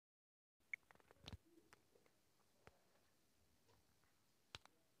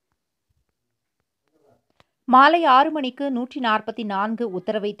மாலை 6 மணிக்கு 144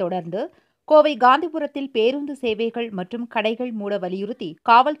 உத்தரவை தொடர்ந்து கோவை காந்திபுரத்தில் பேருந்து சேவைகள் மற்றும் கடைகள் மூட வலியுறுத்தி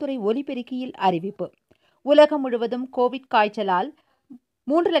காவல்துறை ஒலிபெருக்கியில் அறிவிப்பு. உலகம் முழுவதும் கோவிட் காய்ச்சலால்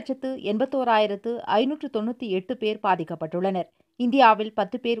 3,81,598 பேர் பாதிக்கப்பட்டுள்ளனர். இந்தியாவில்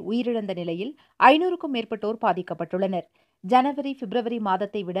 10 பேர் உயிரிழந்த நிலையில் 500க்கும் மேற்பட்டோர் பாதிக்கப்பட்டுள்ளனர். ஜனவரி, பிப்ரவரி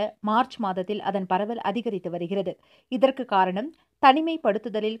மாதத்தை விட மார்ச் மாதத்தில் அதன் பரவல் அதிகரித்து வருகிறது. இதற்கு காரணம்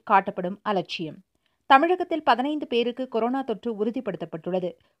தனிமைப்படுத்துதலில் காட்டப்படும் அலட்சியம். தமிழகத்தில் 15 பேருக்கு கொரோனா தொற்று உறுதிப்படுத்தப்பட்டுள்ளது.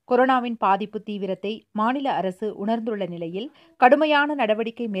 கொரோனாவின் பாதிப்பு தீவிரத்தை மாநில அரசு உணர்ந்துள்ள நிலையில் கடுமையான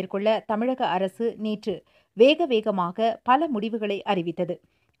நடவடிக்கை மேற்கொள்ள தமிழக அரசு நேற்று வேகமாக பல முடிவுகளை அறிவித்தது.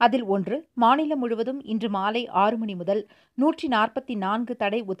 அதில் ஒன்று, மாநிலம் முழுவதும் இன்று மாலை 6 மணி முதல் 144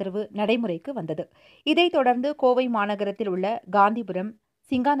 தடை உத்தரவு நடைமுறைக்கு வந்தது. இதைத் தொடர்ந்து கோவை மாநகரத்தில் உள்ள காந்திபுரம்,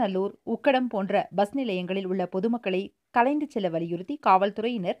 சிங்காநல்லூர், உக்கடம் போன்ற பஸ் நிலையங்களில் உள்ள பொதுமக்களை கலைந்து செல்ல வலியுறுத்தி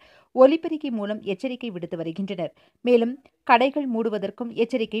காவல்துறையினர் ஒலிபெருக்கி மூலம் எச்சரிக்கை விடுத்து வருகின்றனர். மேலும் கடைகள் மூடுவதற்கும்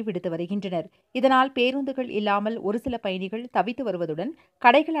எச்சரிக்கை விடுத்து வருகின்றனர். இதனால் பேருந்துகள் இல்லாமல் ஒரு சில பயணிகள் தவித்து வருவதுடன்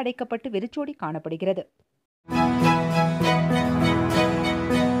கடைகள் அடைக்கப்பட்டு வெறிச்சோடி காணப்படுகிறது.